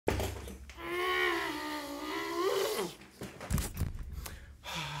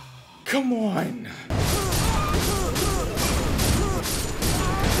Come on.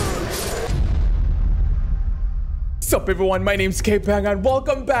 What's up everyone, my name's Kaypang and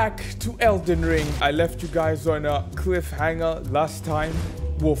welcome back to Elden Ring. I left you guys on a cliffhanger last time.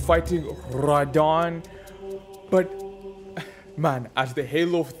 We're fighting Radon. But man, as the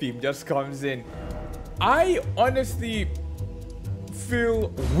Halo theme just comes in, I honestly feel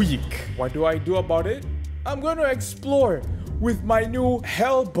weak. What do I do about it? I'm gonna explore with my new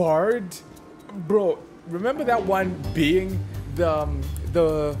Hellbard. Bro, remember that one being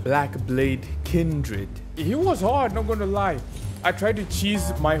the Black Blade Kindred? He was hard, not gonna lie. I tried to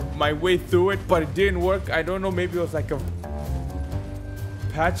cheese my way through it, but it didn't work. I don't know, maybe it was like a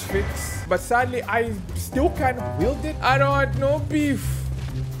patch fix. But sadly, I still can't wield it. I don't want no beef.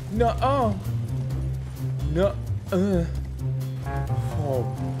 Nuh-uh. Nuh-uh. Oh,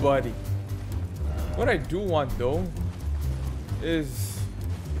 buddy. What I do want, though, is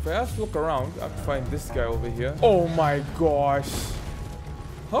if I just look around, I have to find this guy over here. Oh my gosh.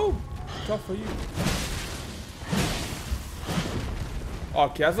 How tough are you?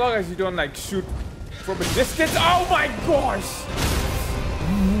 Okay, as long as you don't like shoot from a distance. Oh my gosh!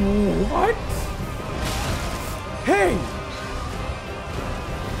 What? Hey!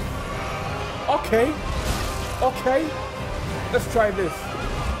 Okay. Okay. Let's try this.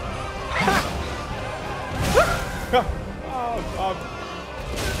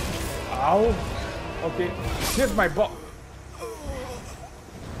 Ow. Okay. Here's my ball.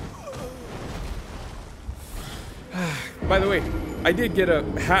 By the way, I did get a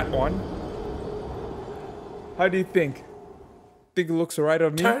hat on. How do you think? Think it looks alright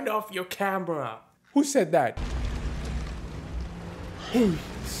on me? Turn off your camera. Who said that? Who?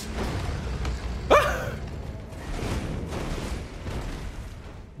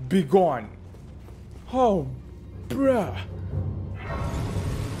 Be gone. Oh, bruh.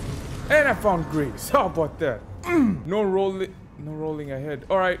 And I found Grace. How about that? No rolling ahead.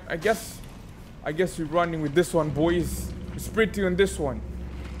 All right, I guess we're running with this one, boys. We're sprinting on this one.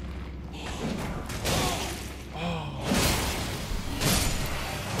 Oh.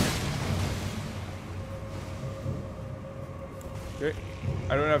 Okay,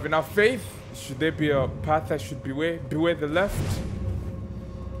 I don't have enough faith. Should there be a path I should beware? Beware the left.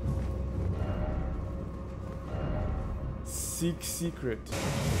 Seek secret.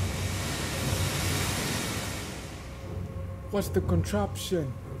 What's the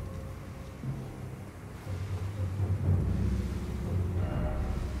contraption?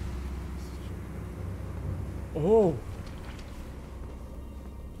 Oh.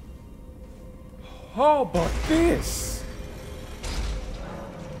 How about this?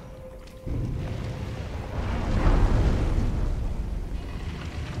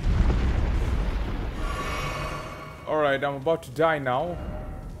 Alright, I'm about to die now.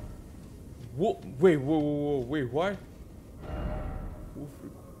 Whoa, wait, what?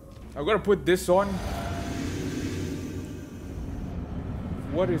 I'm gonna put this on.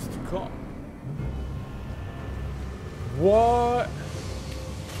 What is to come? What?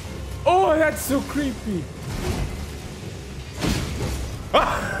 Oh, that's so creepy.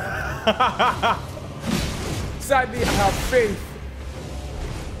 Sadly, I have faith.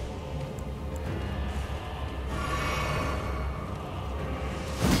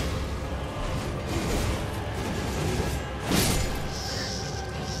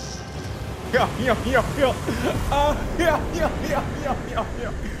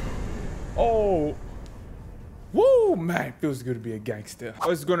 Oh. Whoa, man. Feels good to be a gangster.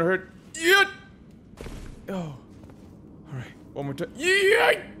 Oh, it's gonna hurt. Yeah. Oh. Alright. One more time.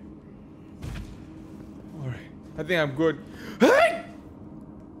 Yeah. Alright. I think I'm good. Hey!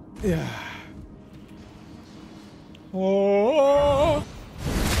 Yeah. Oh.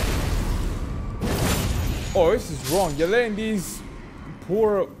 Oh, this is wrong. You're letting these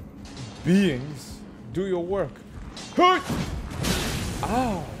poor beings do your work.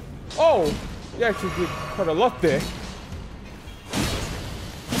 Ow. Oh, you actually did quite a lot there.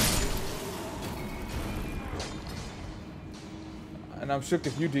 And I'm shook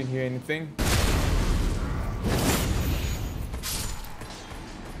if you didn't hear anything.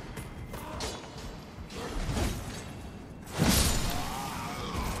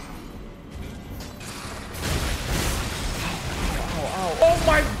 Oh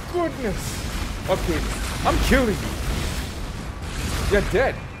my goodness! Okay, I'm killing you. You're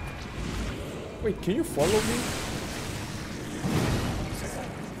dead. Wait, can you follow me?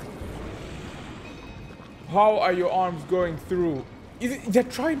 How are your arms going through? You're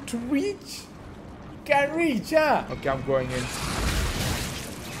trying to reach? You can't reach, huh? Okay, I'm going in.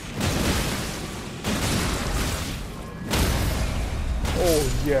 Oh,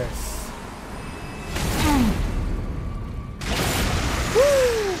 yes.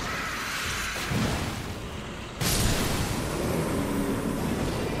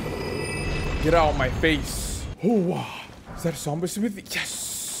 Get out of my face. Oh, wow. Is that a somber smithy?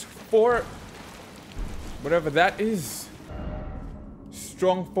 Yes. 4. Whatever that is.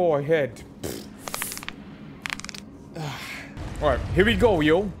 Strong 4 ahead. Alright, here we go,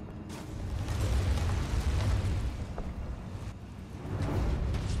 yo.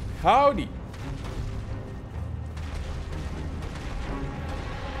 Howdy.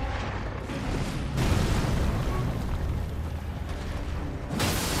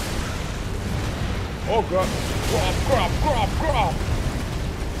 Oh, grab.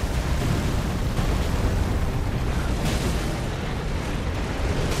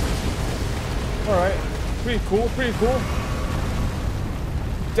 Alright, pretty cool.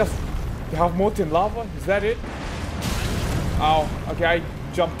 Just have molten lava, is that it? Ow, okay, I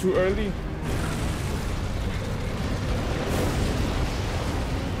jumped too early.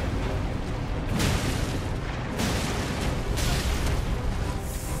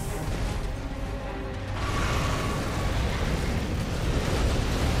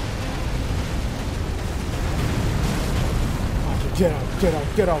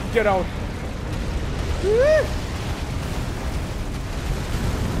 Get out.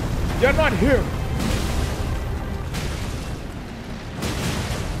 You're not here.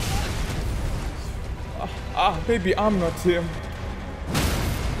 Maybe I'm not him.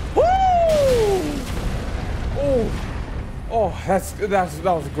 Woo! Oh, that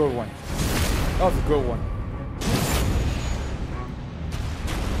was a good one.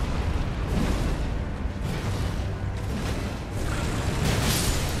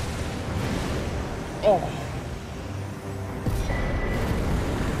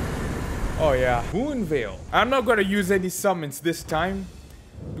 Oh yeah, Moonveil. I'm not gonna use any summons this time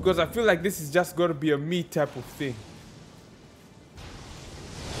because I feel like this is just gonna be a me type of thing.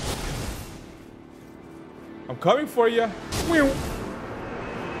 I'm coming for you.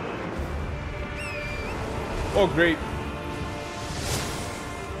 Oh great.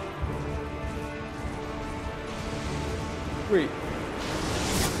 Wait.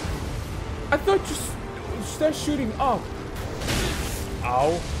 I thought you start shooting up.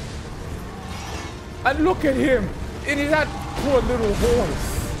 Ow. And look at him. It is that poor little horse.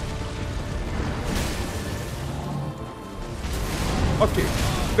 Okay.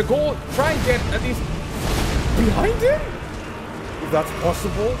 The goal, try and get at least behind him? If that's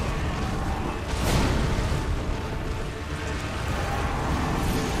possible.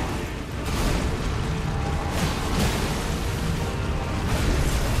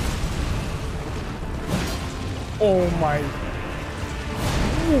 Oh my.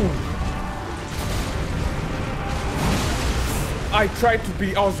 Ooh. I tried to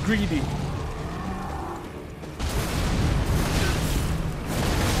be, I was greedy.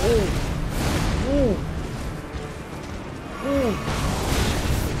 Oh.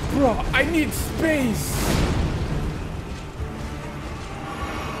 Bro, I need space.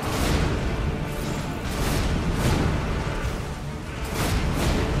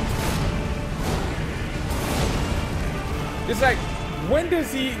 It's like, when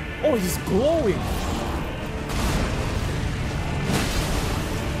does he... Oh, he's glowing.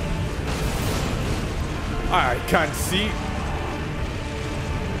 I can't see.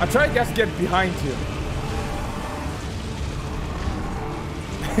 I try to just get behind him.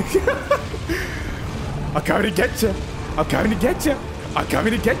 I'm coming to get you. I'm coming to get you. I'm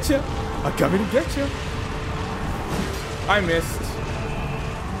coming to get you. I'm coming to get you. I missed.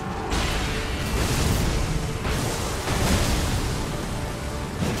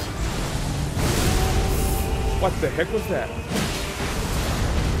 What the heck was that?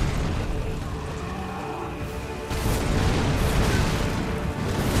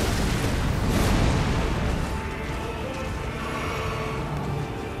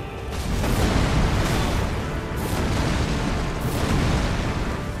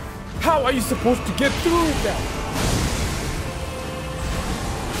 How are you supposed to get through that?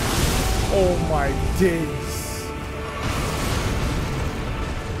 Oh my days.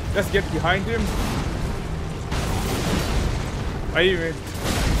 Let's get behind him. I even...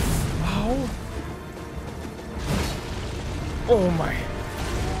 How? Oh my.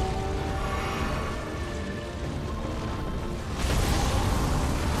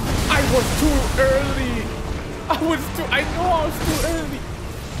 I was too early. I know I was too early.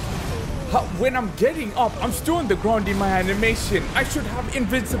 When I'm getting up, I'm still on the ground in my animation. I should have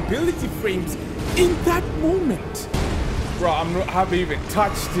invincibility frames in that moment. Bro, I haven't even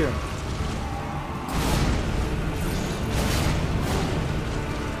touched him.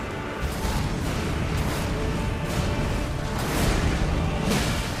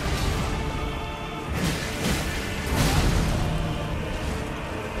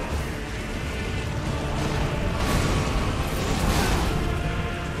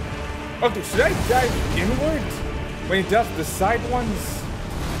 Okay, should I dive inward when he does the side ones?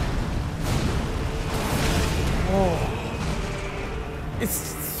 Oh, it's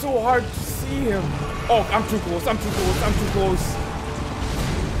so hard to see him. Oh, I'm too close. I'm too close. I'm too close.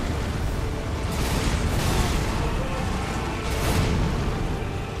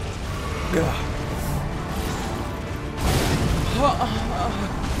 Ugh.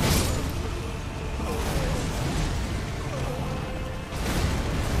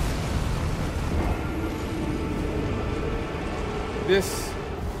 This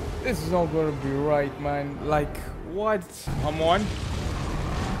is not gonna be right, man. Like, what? Come on.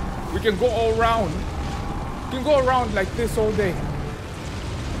 We can go all around. We can go around like this all day.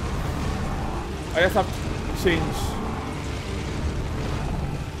 I just have to change.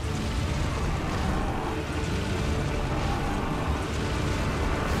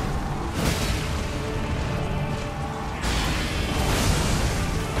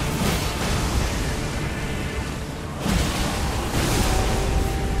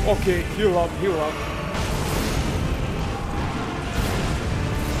 Okay, heal up, heal up.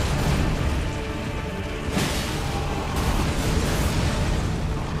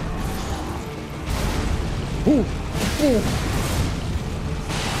 Ooh, ooh.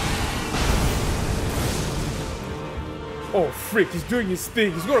 Oh, frick, he's doing his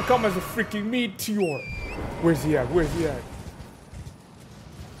thing. He's gonna come as a freaking meteor. Where's he at? Where's he at?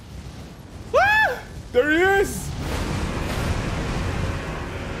 Ah! There he is!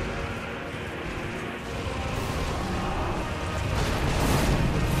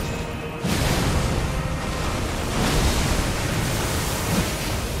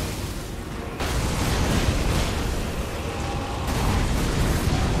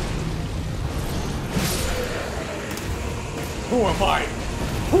 Who am I?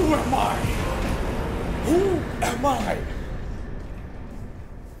 Who am I? Who am I?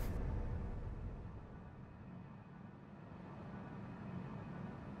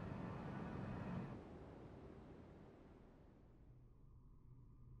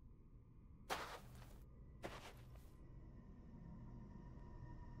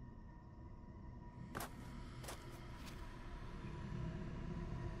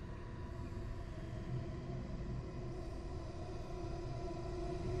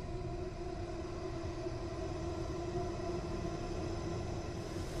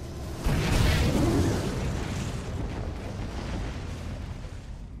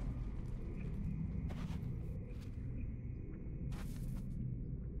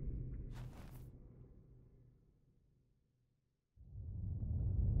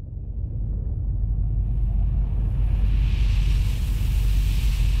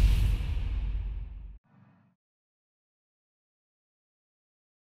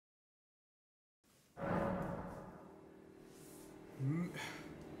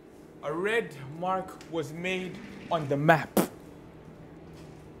 A red mark was made on the map.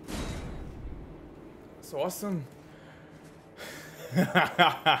 That's awesome.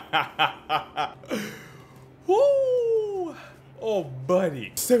 Woo! Oh,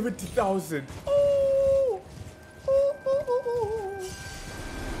 buddy. 70,000. Oh!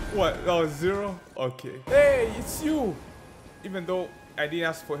 What? That was 0? Okay. Hey, it's you. Even though I didn't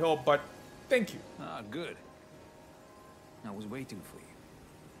ask for help, but thank you. Ah, good. I was waiting for you.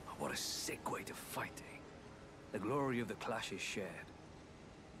 What a sick way to fight, eh? The glory of the clash is shared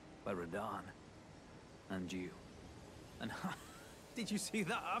by Radahn and you. And did you see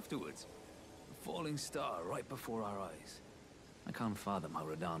that afterwards? A falling star right before our eyes. I can't fathom how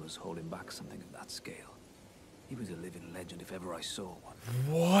Radahn was holding back something of that scale. He was a living legend if ever I saw one.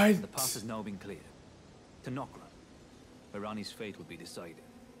 What? The path has now been cleared. To Nokra, where Ranni's fate will be decided.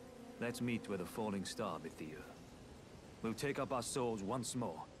 Let's meet where the falling star bit the earth. We'll take up our souls once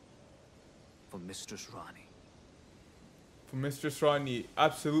more. For Mistress Ranni. For Mistress Ranni,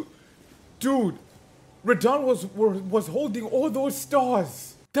 absolute. Dude, Radahn was holding all those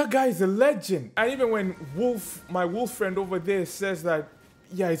stars. That guy is a legend. And even when my wolf friend over there says that,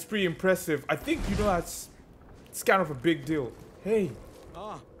 yeah, it's pretty impressive. I think, you know, it's kind of a big deal. Hey.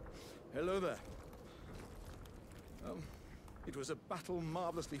 Ah, hello there. It was a battle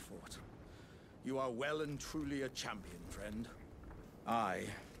marvelously fought. You are well and truly a champion, friend. I,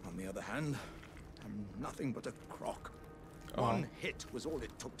 on the other hand, am nothing but a crock. One hit was all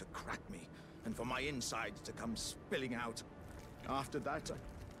it took to crack me, and for my insides to come spilling out. After that,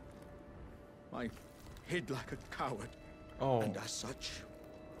 I hid like a coward. And as such,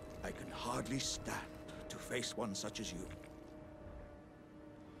 I can hardly stand to face one such as you.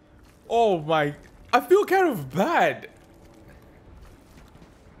 Oh my, I feel kind of bad.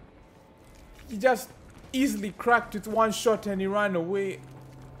 He just easily cracked with one shot and he ran away.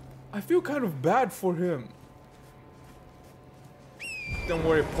 I feel kind of bad for him. Don't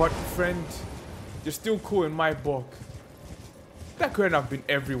worry, pot friend. You're still cool in my book. That couldn't have been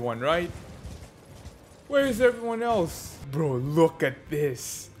everyone, right? Where is everyone else? Bro, look at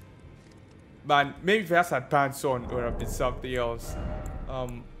this. Man, maybe if I had pants on, it would have been something else. I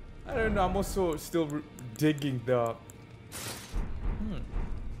don't know. I'm also still digging the...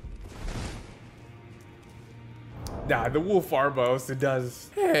 Nah, the wolf armor also does.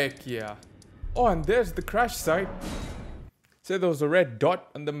 Heck yeah. Oh, and there's the crash site. Said there was a red dot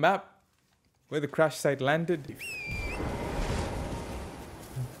on the map where the crash site landed.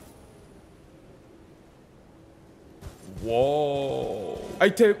 Whoa. I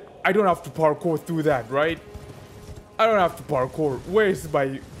don't have to parkour through that, right? I don't have to parkour.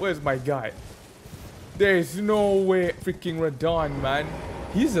 Where's my guy? There is no way. Freaking Radon, man.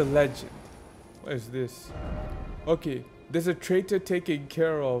 He's a legend. What is this? Okay, there's a traitor taken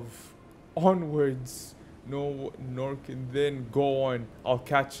care of. Onwards. No, nor can then go on. I'll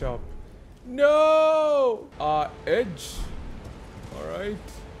catch up. No! Edge. Alright.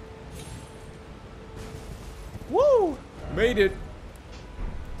 Woo! Made it.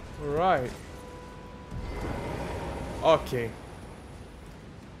 Alright. Okay.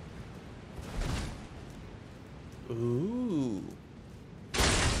 Ooh.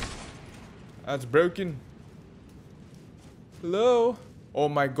 That's broken. Hello? Oh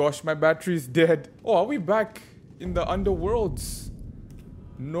my gosh, my battery is dead. Oh, are we back in the underworlds?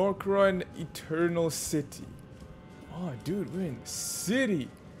 Norcron Eternal City. Oh, dude, we're in the city.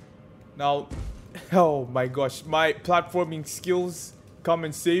 Now, oh my gosh, my platforming skills come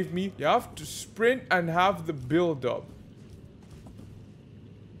and save me. You have to sprint and have the build up.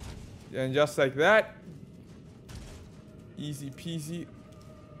 And just like that. Easy peasy.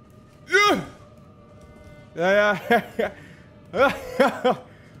 Yeah.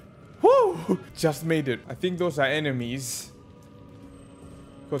 Woo! Just made it. I think those are enemies.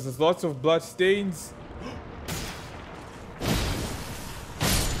 Because there's lots of blood stains.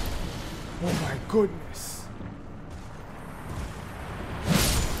 Oh my goodness.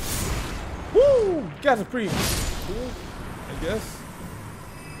 Woo! Guys are pretty cool, I guess.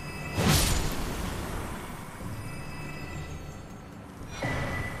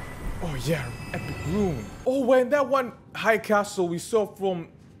 Oh yeah, epic room. Oh, when that one high castle we saw from...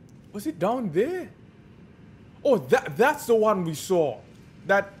 Was it down there? Oh, that's the one we saw.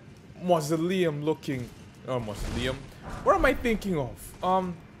 That mausoleum looking... Oh, mausoleum. What am I thinking of?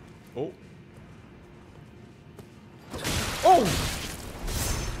 Oh. Oh!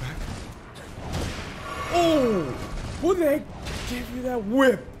 Oh! Who the heck gave you that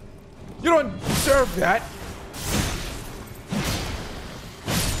whip? You don't deserve that.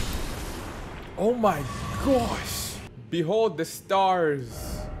 Oh my gosh. Behold the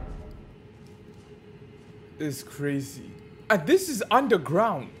stars. This is crazy. And this is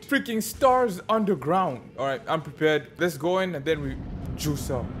underground. Freaking stars underground. Alright, I'm prepared. Let's go in and then we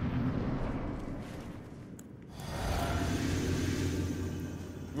juice up.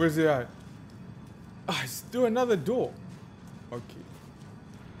 Where's it at? Ah, it's through another door. Okay.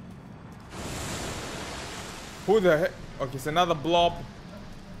 Who the heck? Okay, it's another blob.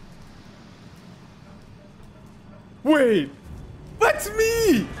 Wait! That's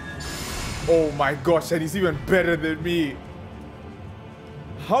me! Oh my gosh, and he's even better than me.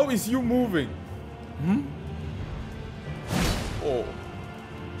 How is you moving? Oh.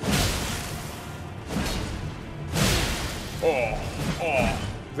 Oh.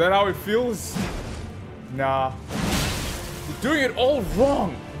 Is that how it feels? Nah. You're doing it all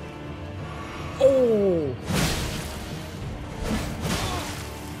wrong. Oh.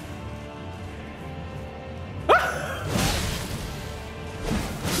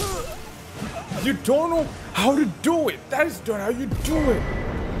 You don't know how to do it. That is not how you do it.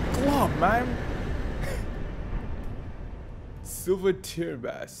 Come on, man. Silver tear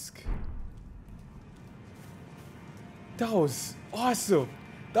mask. That was awesome.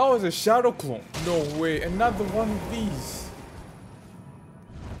 That was a shadow clone. No way. Another one of these.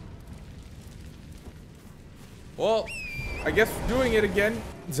 Well, I guess we're doing it again.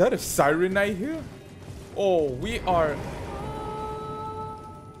 Is that a siren I hear? Oh, we are...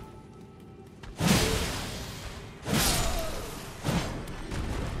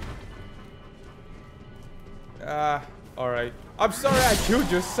 alright. I'm sorry I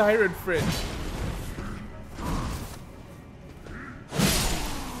killed your siren friend.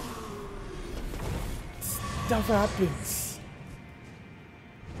 Stuff happens.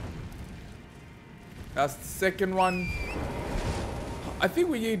 That's the second one. I think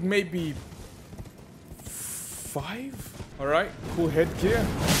we need maybe 5. Alright, cool headgear.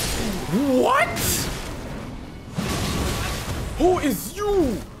 What? Who is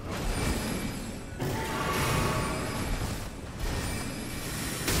you?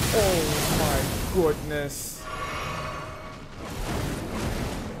 Oh my goodness.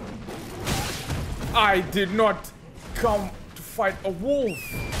 I did not come to fight a wolf.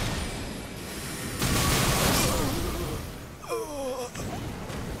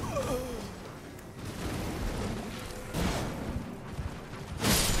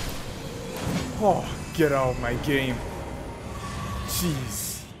 Oh, get out of my game.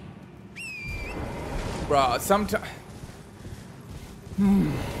 Jeez. Bruh, sometimes...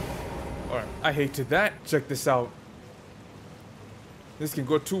 Alright, I hated that. Check this out. This can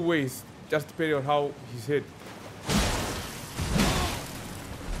go two ways, just depending on how he's hit.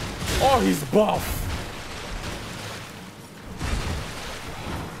 Oh, he's buff.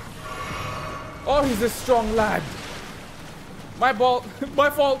 Oh, he's a strong lad. My fault. My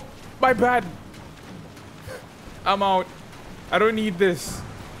fault. My bad. I'm out. I don't need this.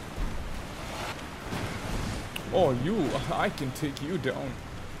 Oh, you. I can take you down.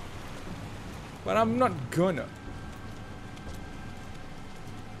 But I'm not gonna.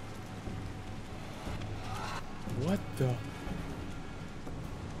 What the?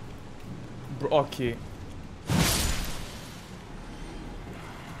 Bro, okay.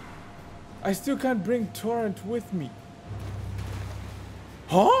 I still can't bring Torrent with me.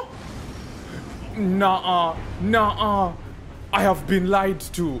 Huh? Nah, nah. I have been lied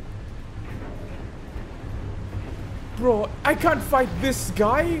to. Bro, I can't fight this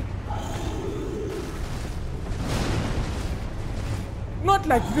guy. Not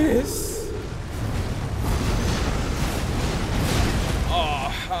like this.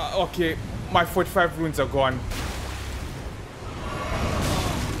 Okay. My 45 runes are gone.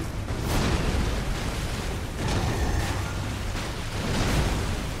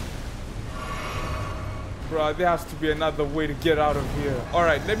 Bruh, there has to be another way to get out of here.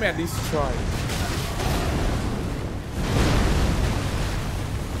 Alright, let me at least try.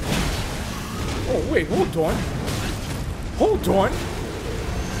 Oh, wait, hold on. Hold on.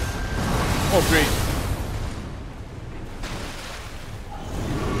 Oh, great.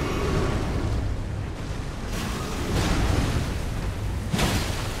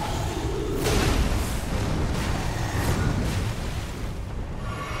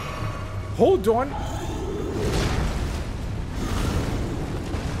 Hold on.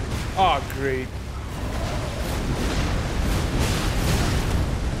 Ah, great.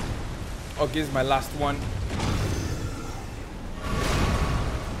 Okay, this is my last one.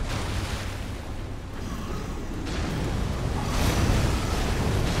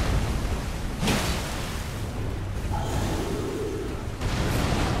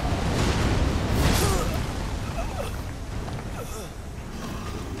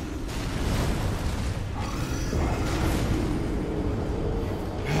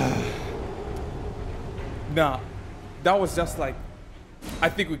 Nah, that was just like, I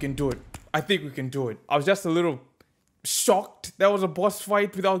think we can do it. I think we can do it. I was just a little shocked that was a boss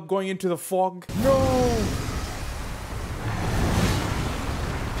fight without going into the fog. No!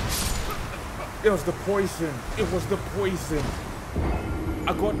 It was the poison. It was the poison.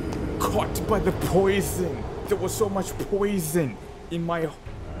 I got caught by the poison. There was so much poison in my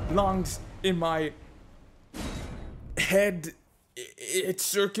lungs, in my head. It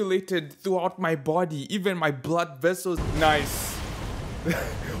circulated throughout my body, even my blood vessels. Nice.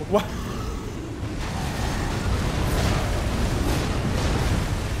 What?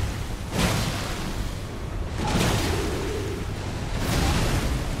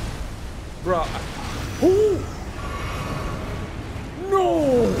 Bruh. Who?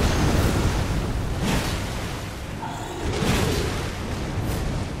 No!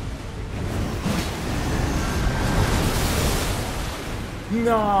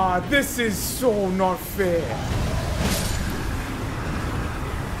 Nah, this is so not fair.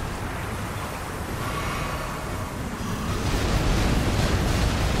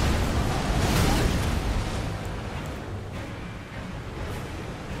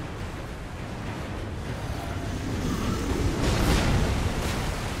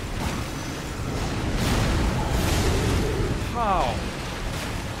 How?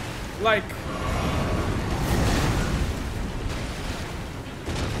 Like...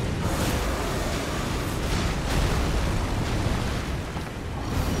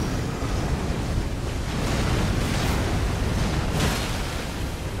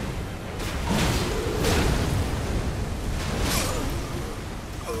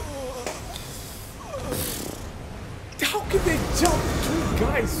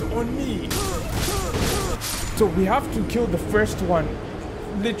 on me. So we have to kill the first one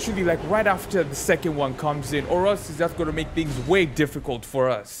literally like right after the second one comes in, or else that's going to make things way difficult for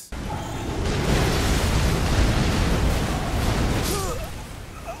us.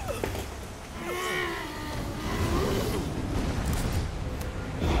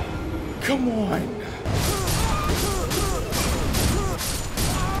 Come on.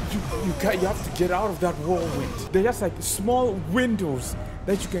 You have to get out of that whirlwind. They're just like small windows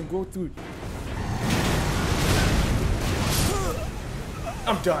that you can go through.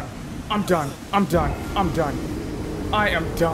 I'm done. I'm done. I'm done. I'm done. I am done.